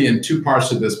 we'll be in two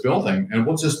parts of this building and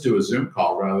we'll just do a Zoom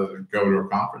call rather than go to a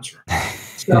conference room.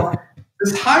 So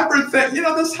this hybrid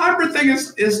thing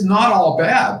is not all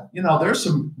bad. There's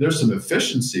some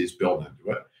efficiencies built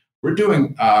into it. We're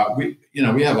doing, we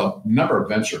have a number of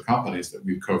venture companies that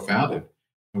we've co-founded,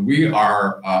 and we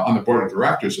are on the board of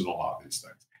directors in a lot of these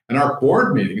things. And our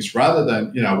board meetings, rather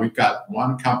than, we've got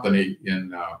one company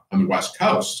on the West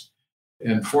Coast,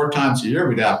 and 4 times a year,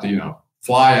 we'd have to,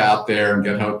 fly out there and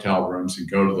get hotel rooms and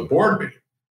go to the board meeting.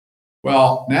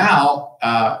 Well, now,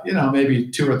 maybe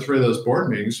 2 or 3 of those board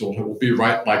meetings will be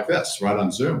right like this, right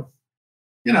on Zoom.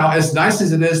 As nice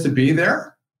as it is to be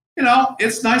there,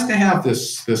 it's nice to have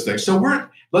this thing. So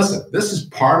listen, this is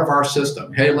part of our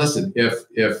system. Hey, listen,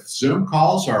 if Zoom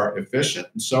calls are efficient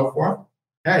and so forth,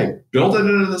 hey, build it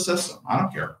into the system. I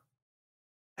don't care.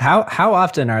 How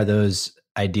often are those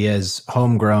ideas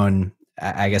homegrown,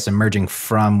 I guess, emerging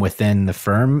from within the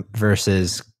firm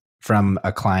versus from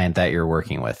a client that you're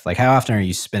working with? Like, how often are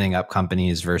you spinning up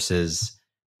companies versus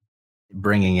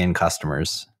bringing in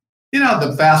customers?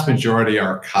 The vast majority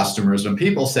are customers. When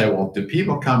people say, well, do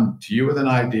people come to you with an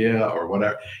idea or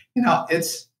whatever?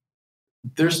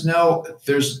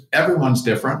 Everyone's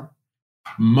different.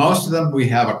 Most of them, we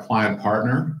have a client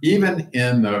partner. Even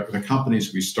in the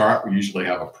companies we start, we usually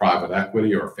have a private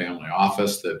equity or a family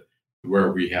office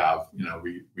where we have,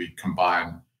 we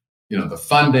combine, the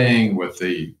funding with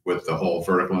the whole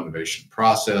vertical innovation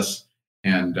process.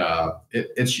 And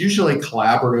it's usually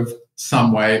collaborative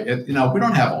some way. We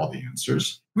don't have all the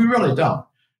answers. We really don't.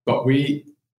 But we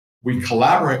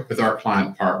collaborate with our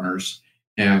client partners,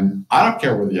 and I don't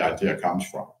care where the idea comes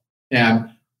from.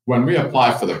 And when we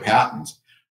apply for the patents,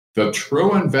 the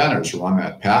true inventors run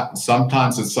that patent.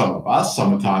 Sometimes it's some of us,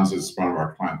 sometimes it's one of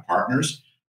our client partners.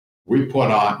 We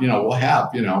put on, we'll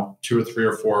have, 2 or 3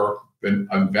 or 4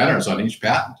 inventors on each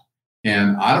patent.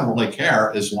 And I don't really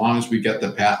care as long as we get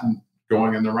the patent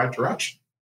going in the right direction.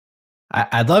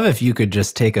 I'd love if you could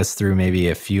just take us through maybe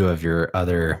a few of your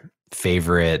other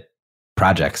favorite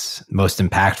projects, most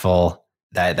impactful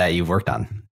that you've worked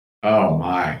on. Oh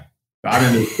my. I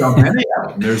mean, there's so many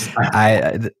of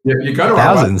them. You go to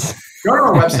thousands. Go to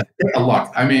our website, take a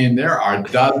look. I mean, there are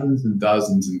dozens and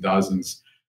dozens and dozens,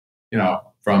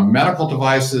 from medical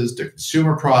devices to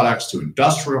consumer products to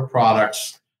industrial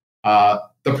products.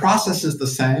 The process is the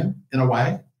same in a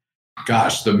way.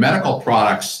 Gosh, the medical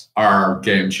products are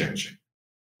game changing.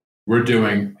 We're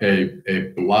doing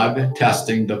a blood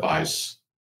testing device.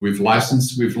 We've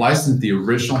licensed the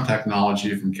original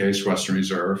technology from Case Western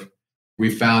Reserve. We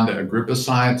found a group of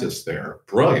scientists there,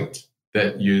 brilliant,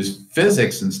 that use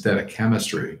physics instead of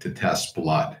chemistry to test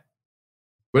blood.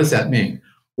 What does that mean?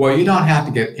 Well, you don't have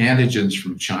to get antigens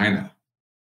from China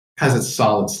because it's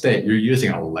solid state. You're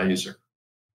using a laser.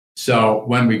 So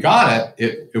when we got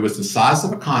it was the size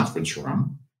of a conference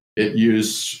room. It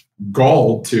used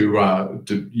gold to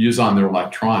use on their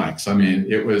electronics. I mean,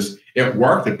 it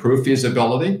worked. It proved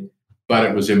feasibility, but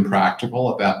it was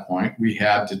impractical at that point. We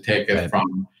had to take it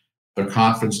from the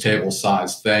conference table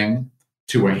size thing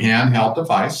to a handheld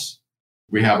device.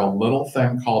 We have a little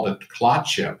thing called a clot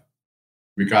chip.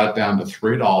 We got it down to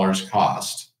 $3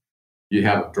 cost. You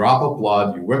have a drop of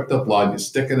blood, you whip the blood, you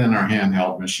stick it in our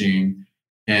handheld machine,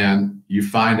 and you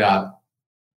find out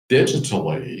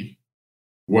digitally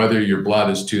whether your blood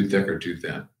is too thick or too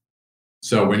thin.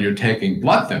 So when you're taking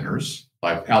blood thinners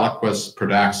like Eliquis,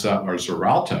 Pradaxa, or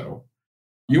Xarelto,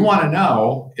 you want to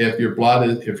know if your blood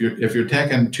is, if you're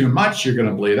taking too much, you're going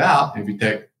to bleed out. If you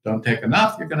don't take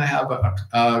enough, you're going to have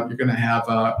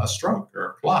a stroke or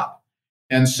a clot.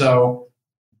 And so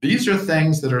these are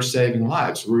things that are saving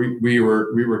lives. We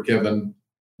were given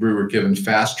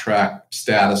fast track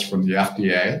status from the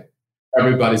FDA.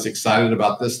 Everybody's excited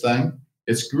about this thing.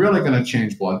 It's really going to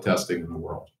change blood testing in the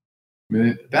world. I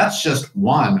mean, that's just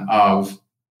one of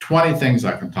 20 things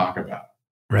I can talk about.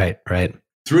 Right.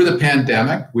 Through the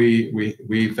pandemic, we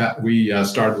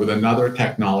started with another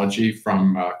technology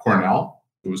from Cornell.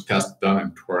 It was done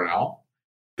in Cornell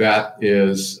that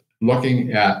is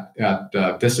looking at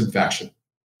disinfection.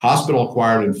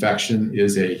 Hospital-acquired infection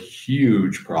is a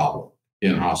huge problem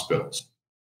in hospitals.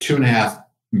 2.5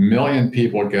 million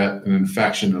people get an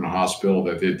infection in a hospital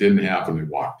that they didn't have when they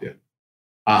walked in.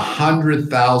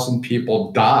 100,000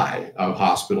 people die of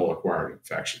hospital-acquired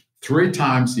infection. 3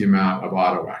 times the amount of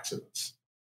auto accidents.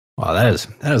 Wow, that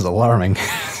is alarming.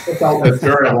 It's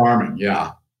very alarming.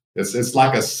 Yeah, it's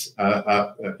like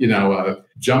a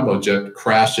jumbo jet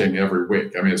crashing every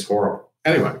week. I mean, it's horrible.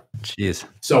 Anyway, jeez.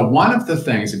 So one of the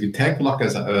things, if you take a look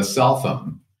at a cell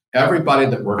phone, everybody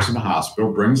that works in a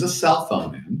hospital brings a cell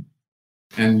phone in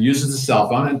and uses the cell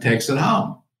phone and takes it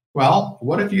home. Well,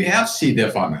 what if you have C.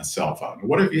 diff on that cell phone?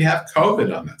 What if you have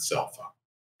COVID on that cell phone?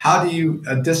 How do you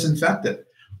disinfect it?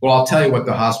 Well, I'll tell you what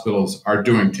the hospitals are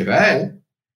doing today.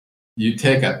 You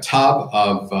take a tub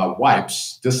of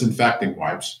wipes, disinfecting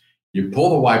wipes, you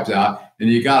pull the wipes out, and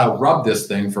you got to rub this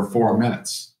thing for 4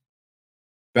 minutes.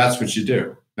 That's what you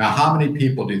do. Now, how many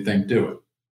people do you think do it?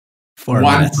 4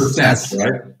 minutes.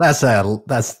 1%, right?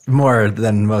 That's more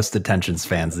than most attention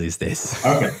spans these days.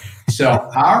 Okay. So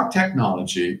our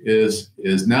technology is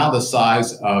now the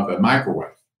size of a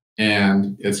microwave,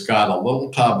 and it's got a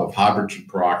little tub of hydrogen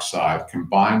peroxide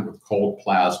combined with cold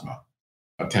plasma,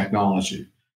 a technology.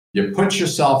 You put your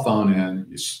cell phone in,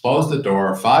 you close the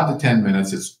door, 5 to 10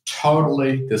 minutes, it's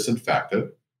totally disinfected,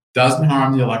 doesn't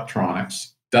harm the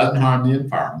electronics, doesn't harm the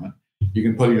environment. You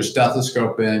can put your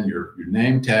stethoscope in, your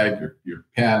name tag, your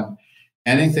pen,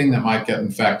 anything that might get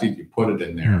infected, you put it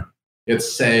in there. It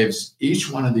saves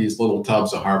each one of these little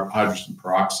tubs of hydrogen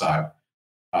peroxide,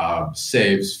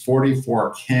 saves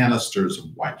 44 canisters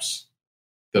of wipes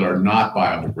that are not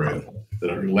biodegradable, that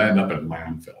are going to end up in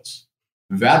landfills.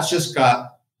 That's just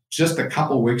a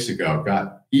couple of weeks ago,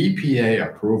 got EPA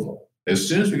approval. As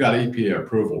soon as we got EPA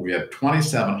approval, we had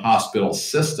 27 hospital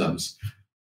systems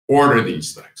order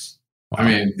these things. Wow. I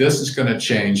mean, this is going to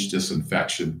change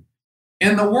disinfection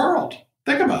in the world.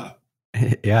 Think about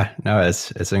it. Yeah, no,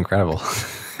 it's incredible.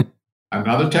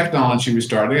 Another technology we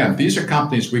started. Again, these are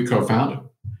companies we co-founded.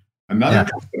 Another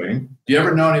company. Do you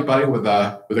ever know anybody with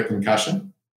a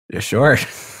concussion? Yeah, sure.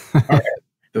 Okay.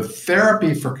 The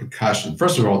therapy for concussion.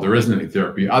 First of all, there isn't any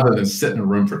therapy other than sit in a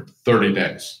room for 30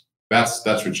 days. That's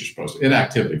what you're supposed to.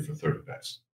 Inactivity for 30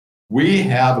 days. We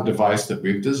have a device that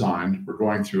we've designed. We're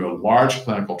going through a large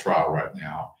clinical trial right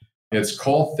now. It's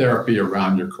cold therapy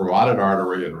around your carotid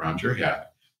artery and around your head.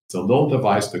 It's a little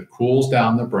device that cools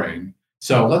down the brain.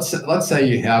 So let's say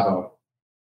you have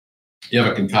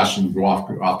a concussion, you go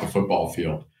off the football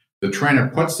field. The trainer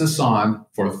puts this on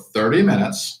for 30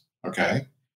 minutes, okay?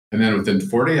 And then within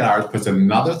 48 hours, puts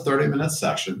another 30-minute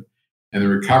section, and the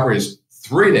recovery is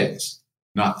 3 days,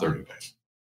 not 30 days.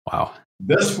 Wow.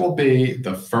 This will be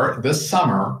this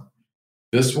summer,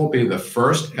 this will be the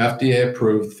first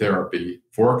FDA-approved therapy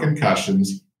for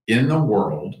concussions in the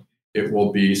world. It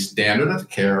will be standard of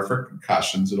care for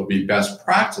concussions. It'll be best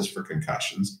practice for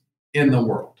concussions in the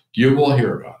world. You will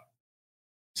hear about it.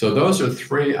 So those are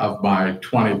 3 of my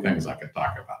 20 things I could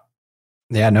talk about.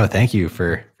 Yeah, no, thank you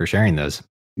for sharing those.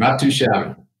 Not too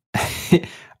shabby.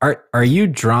 Are you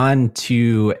drawn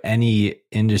to any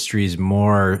industries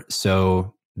more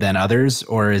so than others,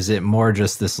 or is it more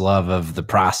just this love of the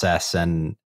process?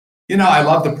 And I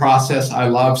love the process. I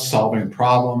love solving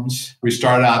problems. We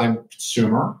started out in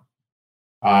consumer.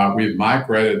 We've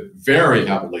migrated very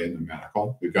heavily into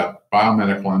medical. We've got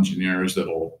biomedical engineers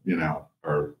that'll,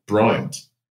 are brilliant.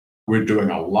 We're doing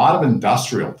a lot of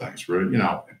industrial things.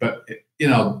 But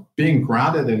being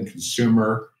grounded in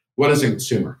consumer. What is a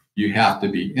consumer? You have to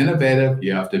be innovative.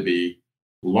 You have to be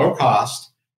low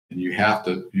cost, and you have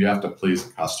to please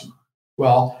the customer.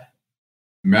 Well,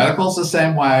 medical's the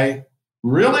same way.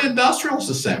 Really, industrial's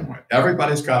the same way.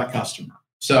 Everybody's got a customer.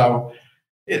 So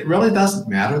it really doesn't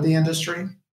matter the industry.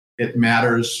 It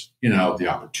matters, the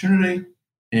opportunity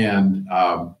and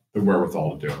the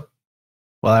wherewithal to do it.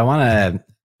 Well, I want to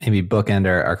maybe bookend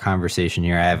our conversation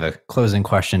here. I have a closing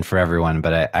question for everyone,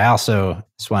 but I also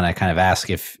just want to kind of ask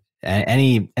if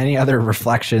any other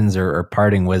reflections or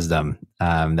parting wisdom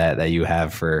that you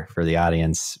have for the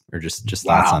audience, or just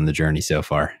thoughts on the journey so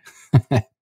far.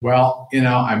 Well,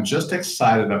 I'm just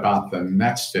excited about the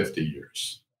next 50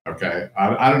 years. Okay.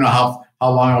 I don't know how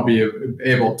long I'll be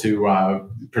able to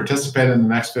participate in the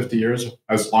next 50 years,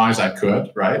 as long as I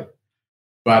could, right?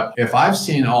 But if I've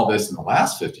seen all this in the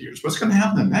last 50 years, what's going to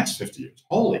happen in the next 50 years?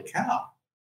 Holy cow.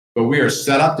 But we are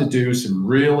set up to do some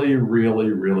really,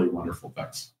 really, really wonderful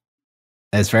things.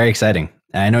 It's very exciting.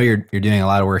 And I know you're doing a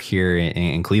lot of work here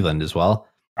in Cleveland as well.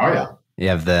 Oh, yeah. You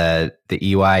have the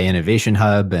EY Innovation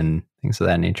Hub and things of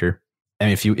that nature. I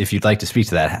mean, if you'd like to speak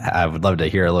to that, I would love to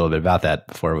hear a little bit about that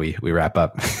before we wrap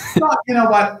up. Well, you know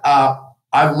what?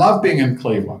 I love being in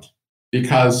Cleveland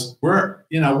because we're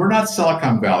not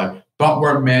Silicon Valley, but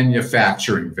we're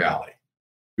Manufacturing Valley.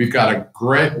 We've got a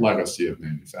great legacy of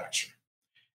manufacturing.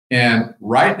 And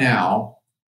right now,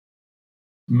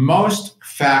 most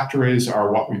factories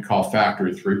are what we call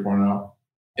Factory 3.0.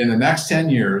 In the next 10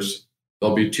 years,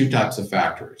 there'll be 2 types of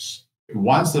factories.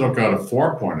 Ones that'll go to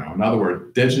 4.0, in other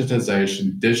words,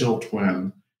 digitization, digital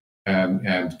twin, and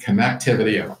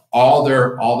connectivity of all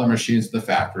their machines in the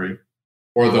factory,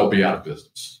 or they'll be out of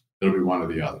business. It'll be one or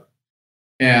the other.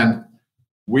 And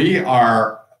we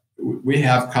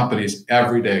have companies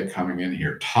every day coming in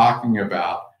here talking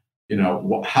about,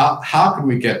 how can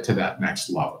we get to that next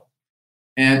level?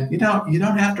 And you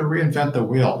don't have to reinvent the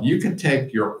wheel. You can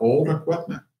take your old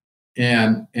equipment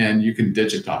and you can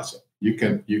digitize it. You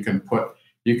can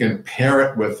pair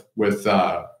it with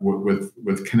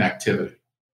connectivity,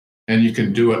 and you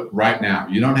can do it right now.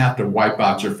 You don't have to wipe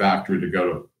out your factory to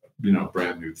go to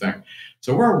brand new thing.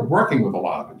 So we're working with a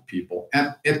lot of people,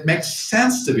 and it makes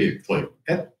sense to be in Cleveland.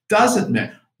 It doesn't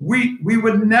make we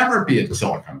would never be in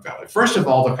Silicon Valley. First of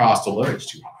all, the cost of living is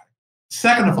too high.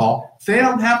 Second of all, they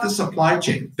don't have the supply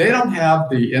chain. They don't have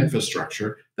the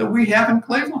infrastructure that we have in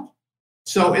Cleveland.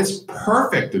 So it's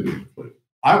perfect to be in Cleveland.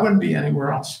 I wouldn't be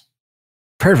anywhere else.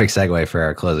 Perfect segue for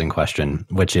our closing question,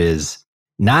 which is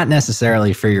not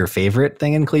necessarily for your favorite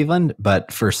thing in Cleveland,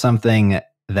 but for something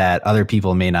that other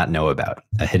people may not know about,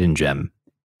 a hidden gem.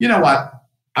 You know what?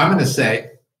 I'm going to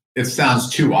say, it sounds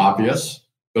too obvious,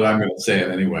 but I'm going to say it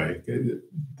anyway,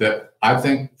 that I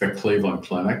think the Cleveland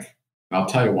Clinic, and I'll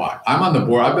tell you why. I'm on the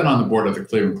board. I've been on the board of the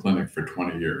Cleveland Clinic for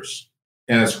 20 years,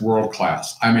 and it's world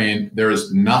class. I mean, there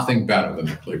is nothing better than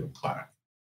the Cleveland Clinic.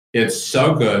 It's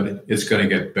so good, it's going to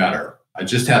get better. I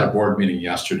just had a board meeting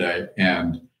yesterday,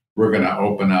 and we're going to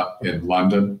open up in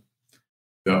London.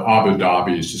 The Abu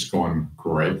Dhabi is just going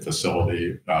great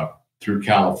facility through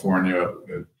California,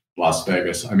 Las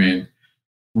Vegas. I mean,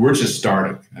 we're just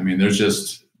starting. I mean, there's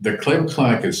just the Cleveland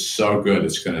Clinic is so good.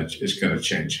 It's gonna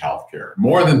change healthcare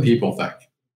more than people think.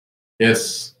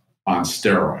 It's on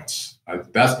steroids.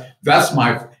 That's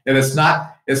my, and it's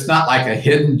not like a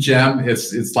hidden gem.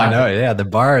 It's like, no, yeah, the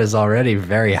bar is already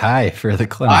very high for the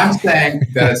clinic. I'm saying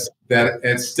that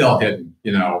it's still hidden.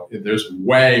 You know, there's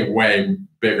way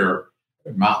bigger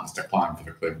mountains to climb for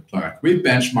the Cleveland Clinic. We've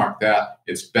benchmarked that.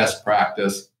 It's best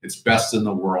practice. It's best in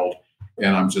the world.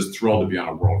 And I'm just thrilled to be on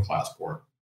a world-class board.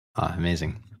 Oh,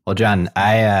 amazing. Well, John,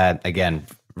 I, again,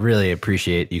 really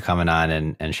appreciate you coming on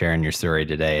and sharing your story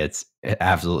today. It's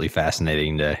absolutely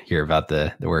fascinating to hear about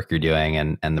the work you're doing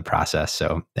and the process.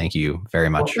 So thank you very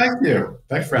much. Well, thank you.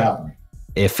 Thanks for having me.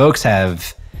 If folks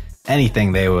have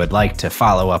anything they would like to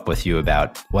follow up with you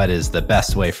about, what is the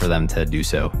best way for them to do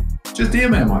so? Just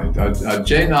email me,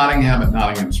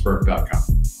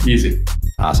 jnottingham@nottinghamspirk.com. Easy.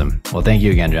 Awesome. Well, thank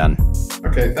you again, John.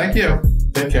 Okay, thank you.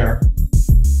 Take care.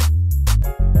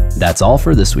 That's all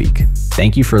for this week.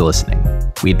 Thank you for listening.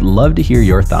 We'd love to hear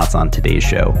your thoughts on today's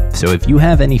show. So if you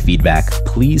have any feedback,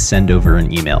 please send over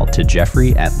an email to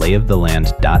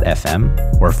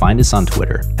jeffrey@layoftheland.fm or find us on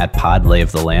Twitter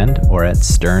 @podlayoftheland or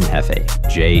 @sternjefe,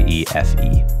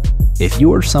 JEFE. If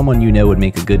you or someone you know would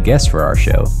make a good guest for our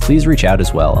show, please reach out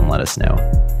as well and let us know.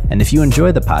 And if you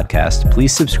enjoy the podcast,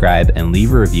 please subscribe and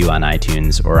leave a review on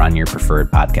iTunes or on your preferred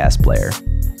podcast player.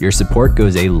 Your support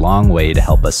goes a long way to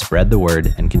help us spread the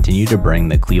word and continue to bring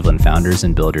the Cleveland founders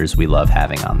and builders we love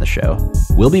having on the show.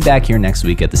 We'll be back here next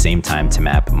week at the same time to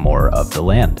map more of the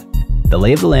land. The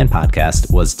Lay of the Land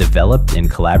podcast was developed in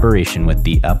collaboration with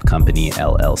the Up Company,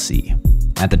 LLC.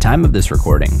 At the time of this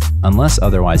recording, unless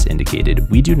otherwise indicated,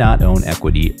 we do not own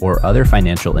equity or other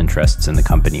financial interests in the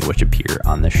company which appear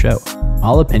on this show.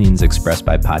 All opinions expressed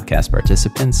by podcast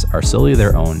participants are solely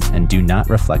their own and do not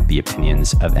reflect the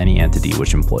opinions of any entity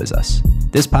which employs us.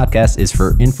 This podcast is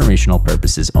for informational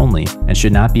purposes only and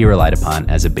should not be relied upon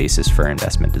as a basis for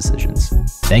investment decisions.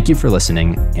 Thank you for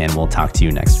listening, and we'll talk to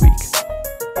you next week.